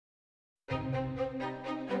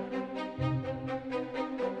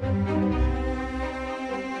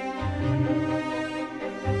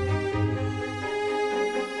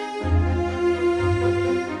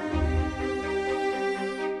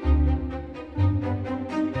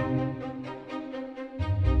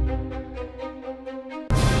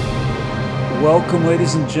Welcome,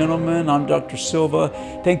 ladies and gentlemen. I'm Dr. Silva.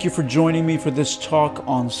 Thank you for joining me for this talk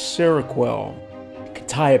on Seroquel,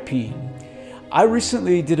 Quetiapine. I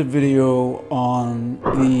recently did a video on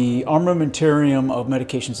the armamentarium of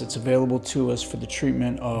medications that's available to us for the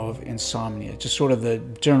treatment of insomnia, just sort of the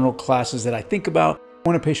general classes that I think about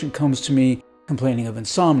when a patient comes to me complaining of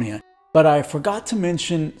insomnia. But I forgot to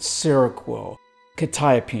mention Seroquel,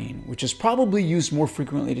 Quetiapine, which is probably used more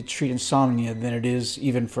frequently to treat insomnia than it is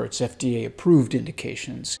even for its FDA-approved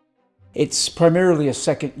indications. It's primarily a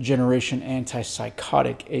second-generation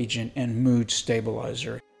antipsychotic agent and mood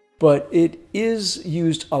stabilizer, but it is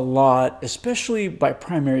used a lot, especially by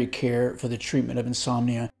primary care for the treatment of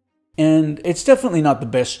insomnia, and it's definitely not the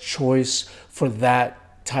best choice for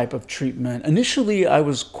that type of treatment. Initially, I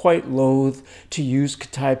was quite loath to use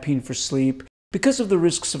Quetiapine for sleep because of the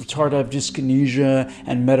risks of tardive dyskinesia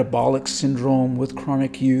and metabolic syndrome with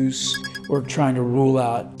chronic use. We're trying to rule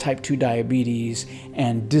out type 2 diabetes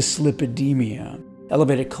and dyslipidemia,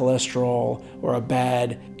 elevated cholesterol, or a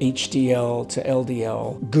bad HDL to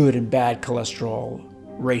LDL, good and bad cholesterol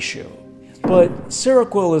ratio. But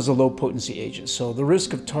Seroquel is a low-potency agent, so the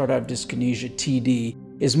risk of tardive dyskinesia, TD,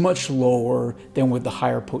 is much lower than with the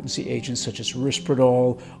higher potency agents such as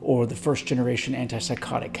Risperdal or the first-generation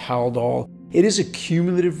antipsychotic Haldol. It is a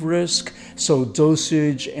cumulative risk, so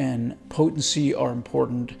dosage and potency are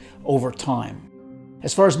important over time.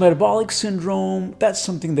 As far as metabolic syndrome, that's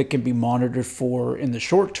something that can be monitored for in the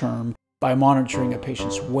short term by monitoring a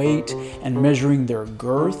patient's weight and measuring their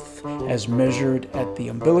girth as measured at the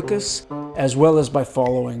umbilicus, as well as by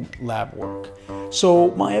following lab work.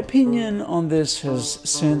 So my opinion on this has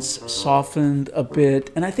since softened a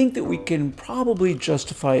bit, and I think that we can probably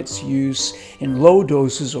justify its use in low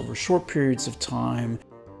doses over short periods of time,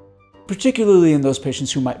 particularly in those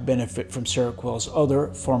patients who might benefit from Seroquel's other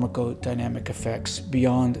pharmacodynamic effects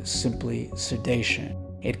beyond simply sedation.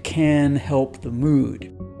 It can help the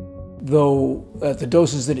mood, though at the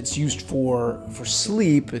doses that it's used for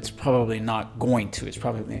sleep, it's probably not going to. It's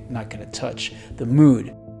probably not going to touch the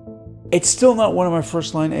mood. It's still not one of my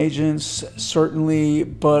first-line agents, certainly,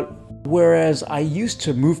 but whereas I used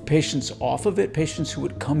to move patients off of it, patients who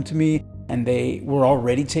would come to me and they were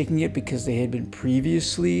already taking it because they had been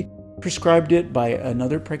previously prescribed it by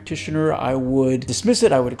another practitioner, I would dismiss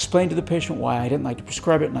it. I would explain to the patient why I didn't like to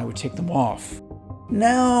prescribe it, and I would take them off.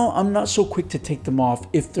 Now, I'm not so quick to take them off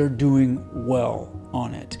if they're doing well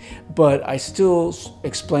on it, but I still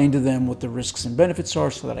explain to them what the risks and benefits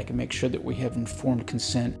are so that I can make sure that we have informed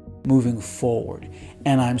consent moving forward.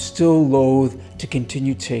 And I'm still loath to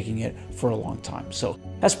continue taking it for a long time. So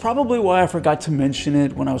that's probably why I forgot to mention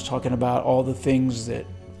it when I was talking about all the things that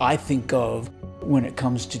I think of when it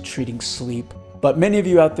comes to treating sleep. But many of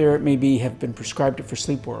you out there maybe have been prescribed it for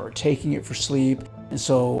sleep or are taking it for sleep. And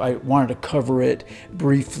so I wanted to cover it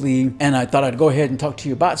briefly. And I thought I'd go ahead and talk to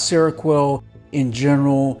you about Seroquel in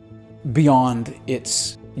general, beyond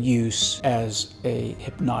its use as a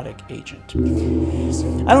hypnotic agent.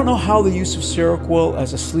 I don't know how the use of Seroquel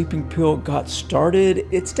as a sleeping pill got started.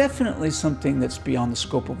 It's definitely something that's beyond the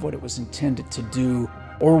scope of what it was intended to do,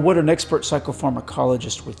 or what an expert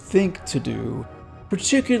psychopharmacologist would think to do,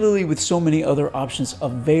 particularly with so many other options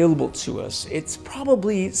available to us. It's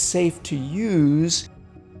probably safe to use.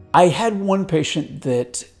 I had one patient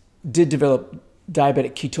that did develop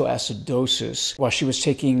diabetic ketoacidosis while she was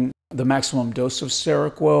taking the maximum dose of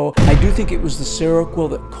Seroquel. I do think it was the Seroquel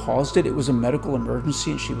that caused it. It was a medical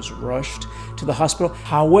emergency and she was rushed to the hospital.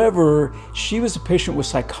 However, she was a patient with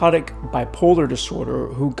psychotic bipolar disorder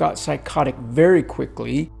who got psychotic very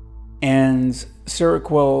quickly, and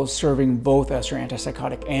Seroquel serving both as her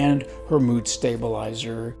antipsychotic and her mood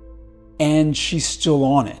stabilizer, and she's still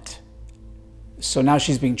on it. So now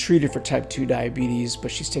she's being treated for type 2 diabetes,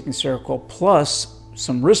 but she's taking Seroquel plus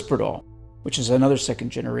some Risperdal, which is another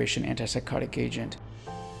second-generation antipsychotic agent.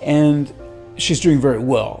 And she's doing very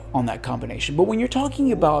well on that combination. But when you're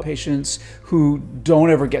talking about patients who don't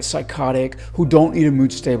ever get psychotic, who don't need a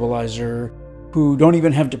mood stabilizer, who don't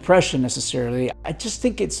even have depression necessarily, I just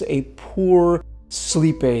think it's a poor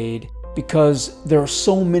sleep aid because there are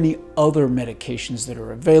so many other medications that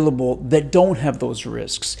are available that don't have those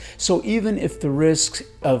risks. So even if the risk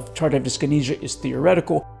of tardive dyskinesia is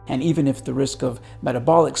theoretical, and even if the risk of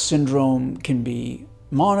metabolic syndrome can be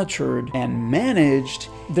monitored and managed,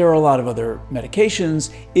 there are a lot of other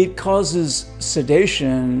medications. It causes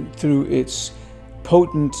sedation through its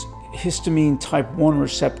potent histamine type 1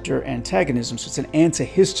 receptor antagonism. So it's an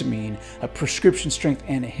antihistamine, a prescription strength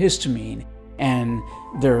antihistamine. And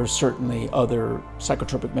there are certainly other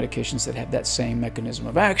psychotropic medications that have that same mechanism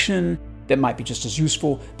of action. that might be just as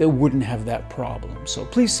useful that wouldn't have that problem. So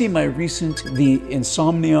please see my recent The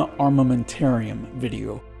Insomnia Armamentarium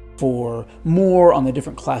video for more on the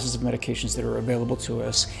different classes of medications that are available to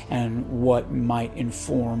us and what might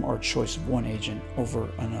inform our choice of one agent over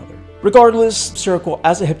another. Regardless, Seroquel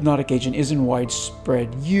as a hypnotic agent is in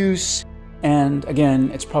widespread use, and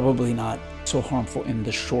again, it's probably not so harmful in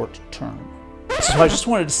the short term. So I just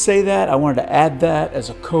wanted to say that. I wanted to add that as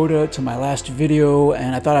a coda to my last video,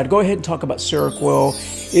 and I thought I'd go ahead and talk about Seroquel.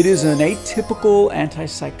 It is an atypical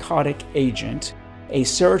antipsychotic agent, a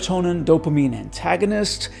serotonin dopamine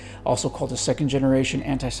antagonist, also called a second-generation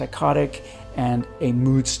antipsychotic, and a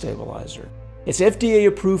mood stabilizer. It's FDA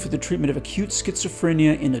approved for the treatment of acute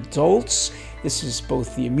schizophrenia in adults. This is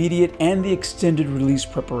both the immediate and the extended release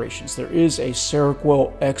preparations. There is a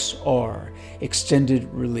Seroquel XR, extended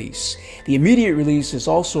release. The immediate release is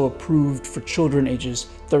also approved for children ages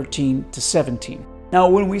 13 to 17. Now,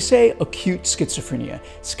 when we say acute schizophrenia,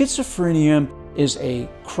 schizophrenia is a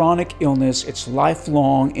chronic illness. It's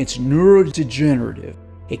lifelong, it's neurodegenerative.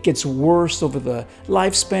 It gets worse over the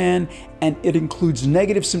lifespan, and it includes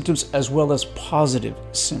negative symptoms as well as positive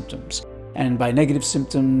symptoms. And by negative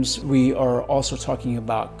symptoms, we are also talking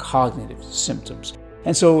about cognitive symptoms.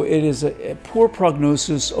 And so it is a poor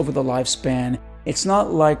prognosis over the lifespan. It's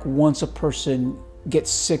not like once a person gets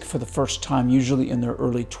sick for the first time, usually in their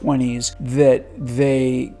early 20s, that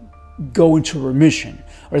they go into remission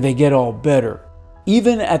or they get all better.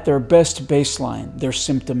 Even at their best baseline, they're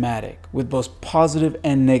symptomatic with both positive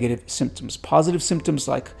and negative symptoms. Positive symptoms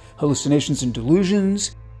like hallucinations and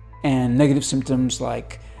delusions, and negative symptoms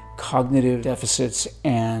like cognitive deficits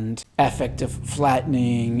and affective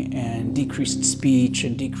flattening and decreased speech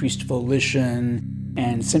and decreased volition,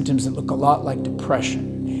 and symptoms that look a lot like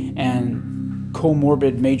depression. And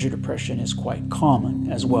comorbid major depression is quite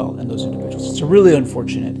common as well in those individuals. It's a really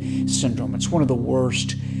unfortunate syndrome. It's one of the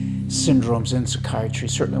worst syndromes in psychiatry,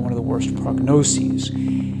 certainly one of the worst prognoses.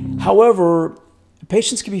 However,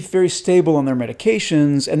 patients can be very stable on their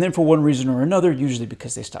medications, and then for one reason or another, usually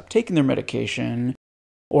because they stop taking their medication,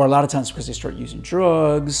 or a lot of times because they start using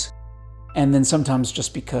drugs, and then sometimes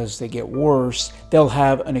just because they get worse, they'll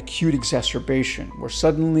have an acute exacerbation where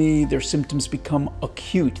suddenly their symptoms become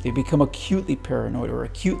acute. They become acutely paranoid or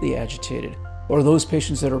acutely agitated. Or those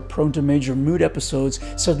patients that are prone to major mood episodes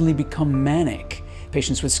suddenly become manic.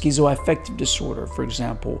 Patients with schizoaffective disorder, for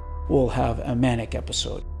example, will have a manic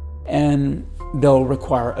episode. And they'll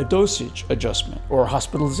require a dosage adjustment or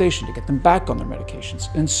hospitalization to get them back on their medications.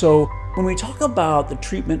 And so when we talk about the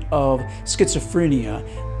treatment of schizophrenia,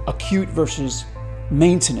 acute versus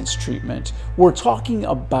maintenance treatment, we're talking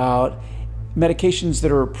about medications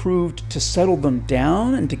that are approved to settle them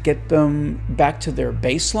down and to get them back to their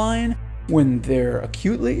baseline when they're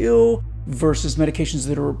acutely ill, versus medications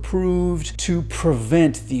that are approved to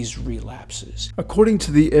prevent these relapses. According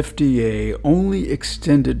to the FDA, only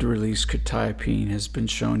extended-release quetiapine has been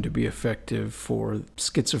shown to be effective for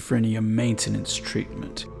schizophrenia maintenance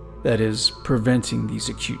treatment, that is, preventing these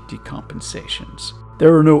acute decompensations.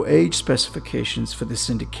 There are no age specifications for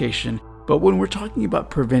this indication, but when we're talking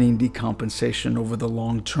about preventing decompensation over the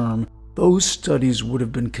long term, those studies would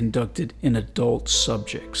have been conducted in adult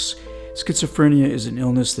subjects. Schizophrenia is an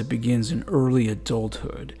illness that begins in early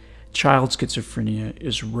adulthood. Child schizophrenia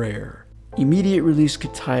is rare. Immediate release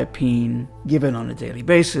quetiapine, given on a daily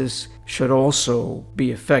basis, should also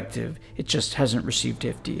be effective. It just hasn't received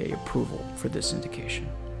FDA approval for this indication.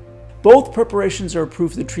 Both preparations are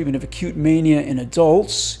approved for the treatment of acute mania in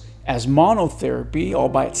adults as monotherapy all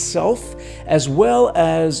by itself, as well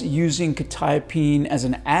as using quetiapine as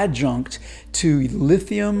an adjunct to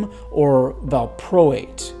lithium or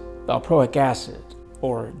valproate, valproic acid,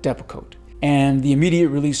 or Depakote. And the immediate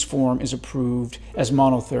release form is approved as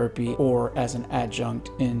monotherapy or as an adjunct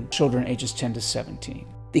in children ages 10 to 17.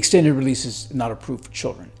 The extended release is not approved for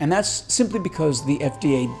children. And that's simply because the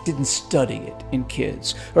FDA didn't study it in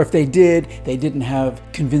kids. Or if they did, they didn't have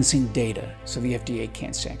convincing data, so the FDA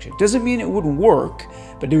can't sanction it. Doesn't mean it wouldn't work,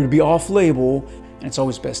 but it would be off-label, and it's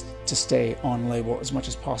always best to stay on label as much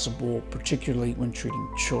as possible, particularly when treating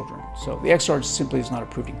children. So the XR simply is not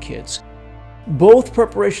approved in kids. Both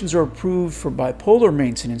preparations are approved for bipolar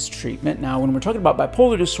maintenance treatment. Now, when we're talking about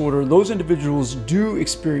bipolar disorder, those individuals do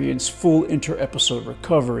experience full inter-episode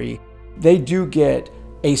recovery. They do get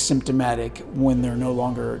asymptomatic when they're no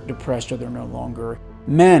longer depressed or they're no longer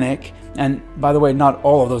manic. And by the way, not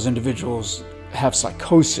all of those individuals have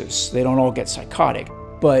psychosis. They don't all get psychotic.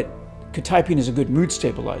 But quetiapine is a good mood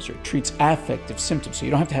stabilizer. It treats affective symptoms, so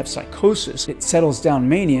you don't have to have psychosis. It settles down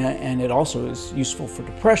mania, and it also is useful for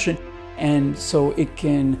depression. And so it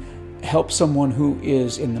can help someone who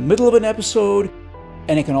is in the middle of an episode,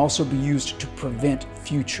 and it can also be used to prevent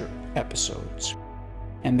future episodes.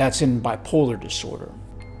 And that's in bipolar disorder.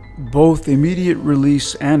 Both immediate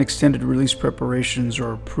release and extended release preparations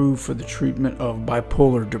are approved for the treatment of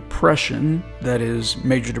bipolar depression, that is,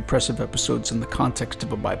 major depressive episodes in the context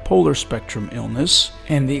of a bipolar spectrum illness.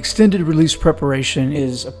 And the extended release preparation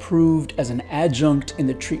is approved as an adjunct in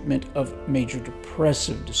the treatment of major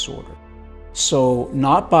depressive disorder. So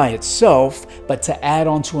not by itself, but to add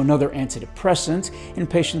on to another antidepressant in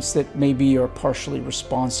patients that maybe are partially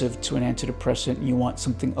responsive to an antidepressant and you want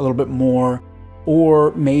something a little bit more.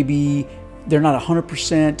 Or maybe they're not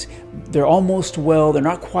 100%, they're almost well, they're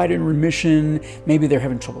not quite in remission, maybe they're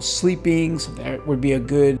having trouble sleeping, so that would be a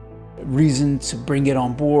good reason to bring it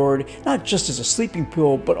on board, not just as a sleeping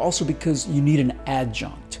pill, but also because you need an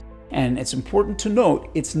adjunct. And it's important to note,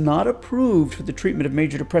 it's not approved for the treatment of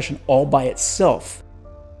major depression all by itself.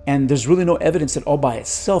 And there's really no evidence that all by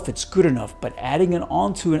itself it's good enough, but adding it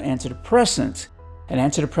onto an antidepressant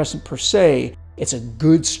per se, it's a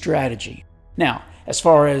good strategy. Now, as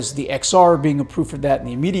far as the XR being approved for that and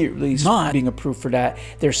the immediate release not being approved for that,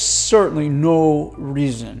 there's certainly no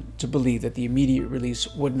reason to believe that the immediate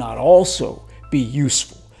release would not also be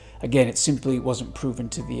useful. Again, it simply wasn't proven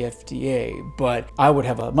to the FDA, but I would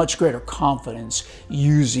have a much greater confidence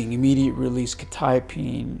using immediate release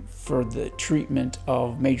quetiapine for the treatment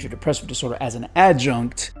of major depressive disorder as an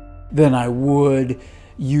adjunct than I would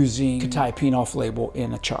using quetiapine off-label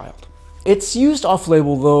in a child. It's used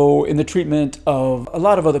off-label, though, in the treatment of a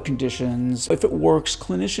lot of other conditions. If it works,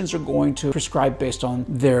 clinicians are going to prescribe based on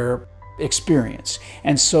their experience.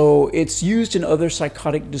 And so it's used in other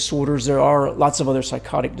psychotic disorders. There are lots of other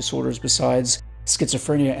psychotic disorders besides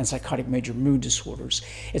schizophrenia and psychotic major mood disorders.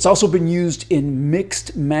 It's also been used in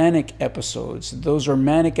mixed manic episodes. Those are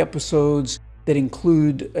manic episodes that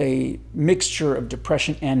include a mixture of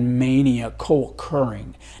depression and mania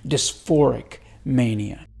co-occurring, dysphoric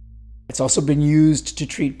mania. It's also been used to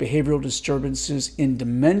treat behavioral disturbances in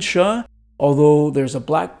dementia, although there's a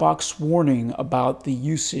black box warning about the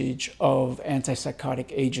usage of antipsychotic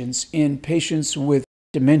agents in patients with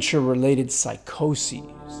dementia-related psychoses.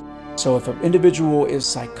 So if an individual is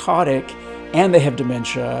psychotic and they have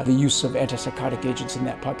dementia, the use of antipsychotic agents in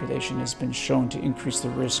that population has been shown to increase the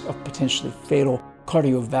risk of potentially fatal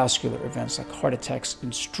cardiovascular events like heart attacks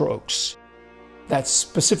and strokes. That's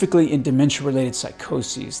specifically in dementia-related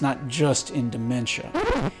psychoses, not just in dementia.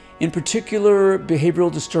 In particular,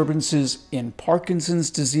 behavioral disturbances in Parkinson's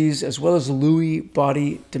disease, as well as Lewy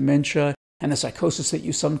body dementia, and the psychosis that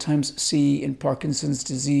you sometimes see in Parkinson's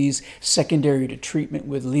disease, secondary to treatment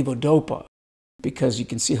with levodopa, because you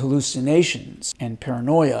can see hallucinations and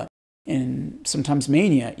paranoia, and sometimes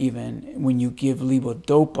mania even, when you give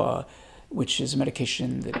levodopa, which is a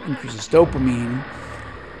medication that increases dopamine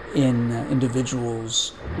in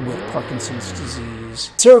individuals with Parkinson's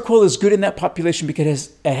disease. Seroquel is good in that population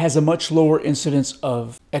because it has a much lower incidence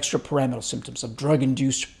of extrapyramidal symptoms, of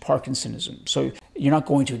drug-induced Parkinsonism. So you're not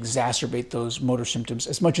going to exacerbate those motor symptoms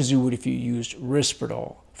as much as you would if you used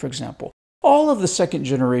Risperdal, for example. All of the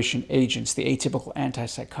second-generation agents, the atypical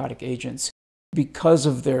antipsychotic agents, because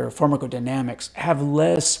of their pharmacodynamics, have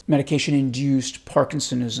less medication-induced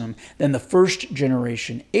Parkinsonism than the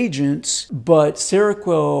first-generation agents, but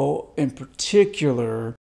Seroquel in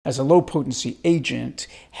particular, as a low-potency agent,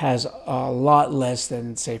 has a lot less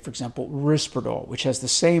than, say, for example, Risperdal, which has the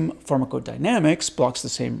same pharmacodynamics, blocks the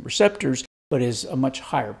same receptors, but is a much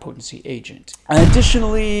higher potency agent.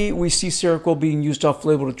 Additionally, we see Seroquel being used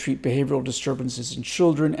off-label to treat behavioral disturbances in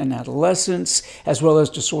children and adolescents, as well as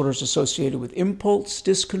disorders associated with impulse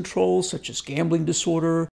discontrol, such as gambling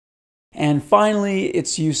disorder. And finally,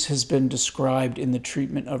 its use has been described in the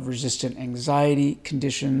treatment of resistant anxiety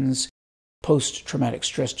conditions, post-traumatic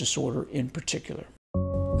stress disorder in particular.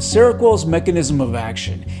 Seroquel's mechanism of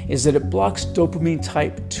action is that it blocks dopamine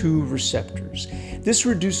type 2 receptors. This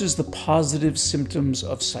reduces the positive symptoms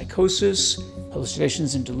of psychosis,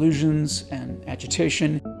 hallucinations and delusions, and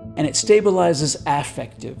agitation, and it stabilizes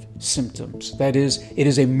affective symptoms. That is, it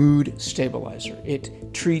is a mood stabilizer.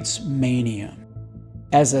 It treats mania.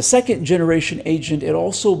 As a second-generation agent, it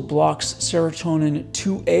also blocks serotonin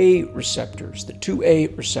 2A receptors, the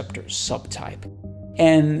 2A receptor subtype.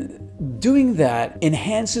 And doing that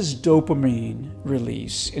enhances dopamine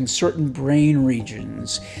release in certain brain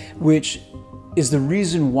regions, which is the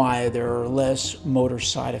reason why there are less motor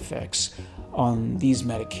side effects on these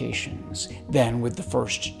medications than with the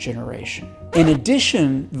first generation. In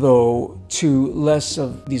addition, though, to less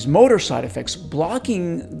of these motor side effects,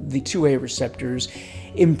 blocking the 2A receptors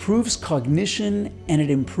improves cognition and it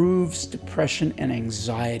improves depression and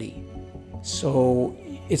anxiety. So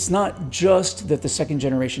it's not just that the second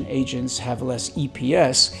generation agents have less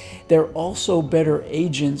EPS, they're also better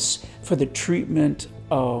agents for the treatment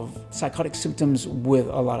of psychotic symptoms with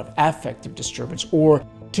a lot of affective disturbance, or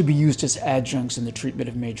to be used as adjuncts in the treatment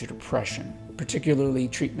of major depression, particularly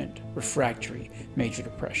treatment refractory major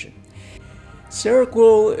depression.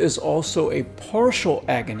 Seroquel is also a partial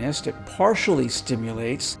agonist. It partially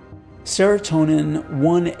stimulates serotonin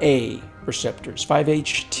 1A receptors,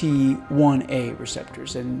 5-HT1A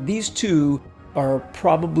receptors, and these two are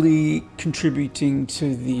probably contributing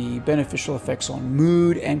to the beneficial effects on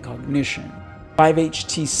mood and cognition.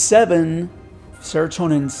 5-HT7,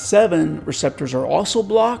 serotonin 7 receptors are also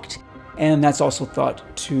blocked, and that's also thought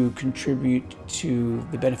to contribute to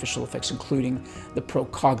the beneficial effects, including the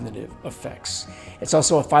procognitive effects. It's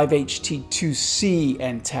also a 5-HT2C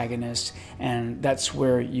antagonist, and that's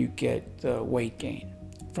where you get the weight gain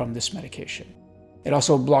from this medication. It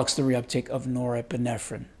also blocks the reuptake of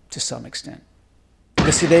norepinephrine to some extent. The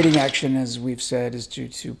sedating action, as we've said, is due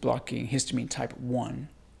to blocking histamine type 1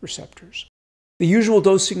 receptors. The usual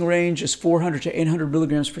dosing range is 400 to 800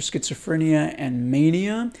 milligrams for schizophrenia and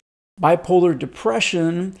mania. Bipolar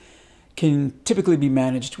depression can typically be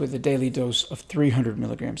managed with a daily dose of 300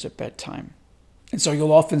 milligrams at bedtime. And so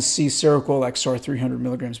you'll often see Seroquel XR 300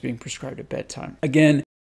 milligrams being prescribed at bedtime, again,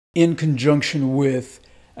 in conjunction with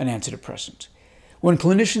an antidepressant. When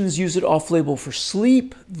clinicians use it off-label for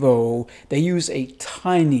sleep, though, they use a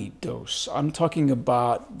tiny dose. I'm talking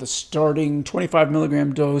about the starting 25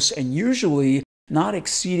 milligram dose, and usually not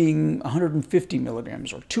exceeding 150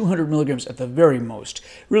 milligrams or 200 milligrams at the very most.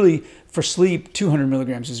 Really, for sleep, 200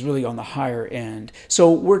 milligrams is really on the higher end.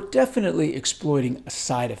 So we're definitely exploiting a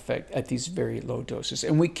side effect at these very low doses.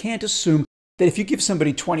 And we can't assume that if you give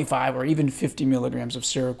somebody 25 or even 50 milligrams of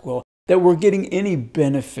Seroquel, that we're getting any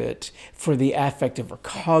benefit for the affective or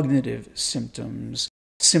cognitive symptoms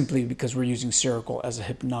simply because we're using Seroquel as a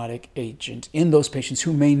hypnotic agent in those patients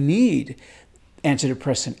who may need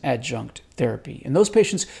antidepressant adjunct therapy. In those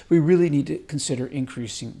patients, we really need to consider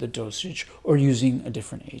increasing the dosage or using a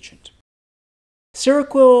different agent.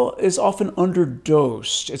 Seroquel is often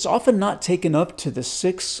underdosed. It's often not taken up to the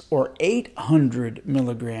 600 or 800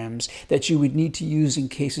 milligrams that you would need to use in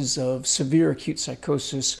cases of severe acute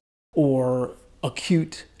psychosis or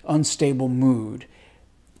acute unstable mood,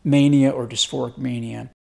 mania or dysphoric mania.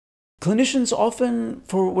 Clinicians often,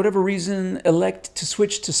 for whatever reason, elect to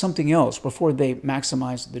switch to something else before they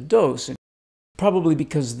maximize the dose. And probably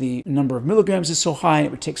because the number of milligrams is so high and it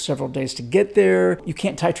would take several days to get there. You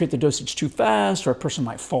can't titrate the dosage too fast or a person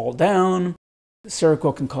might fall down.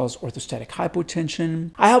 Seroquel can cause orthostatic hypotension.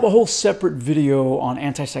 I have a whole separate video on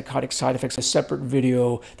antipsychotic side effects, a separate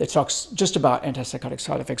video that talks just about antipsychotic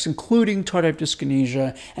side effects, including tardive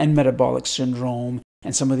dyskinesia and metabolic syndrome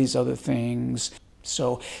and some of these other things.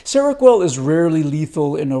 So Seroquel is rarely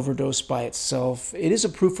lethal in overdose by itself. It is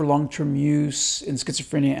approved for long-term use in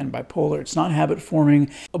schizophrenia and bipolar. It's not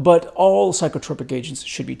habit-forming, but all psychotropic agents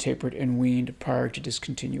should be tapered and weaned prior to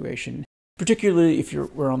discontinuation, particularly if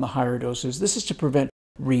we're on the higher doses. This is to prevent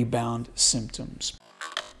rebound symptoms.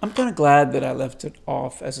 I'm kind of glad that I left it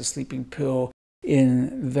off as a sleeping pill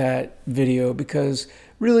in that video because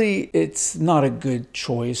really it's not a good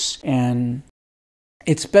choice, and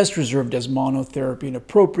it's best reserved as monotherapy in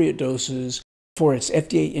appropriate doses for its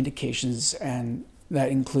FDA indications, and that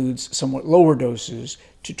includes somewhat lower doses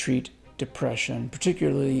to treat depression,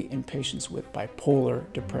 particularly in patients with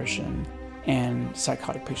bipolar depression and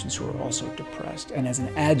psychotic patients who are also depressed, and as an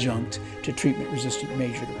adjunct to treatment-resistant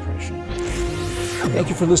major depression. Thank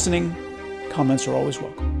you for listening. Comments are always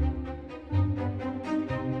welcome.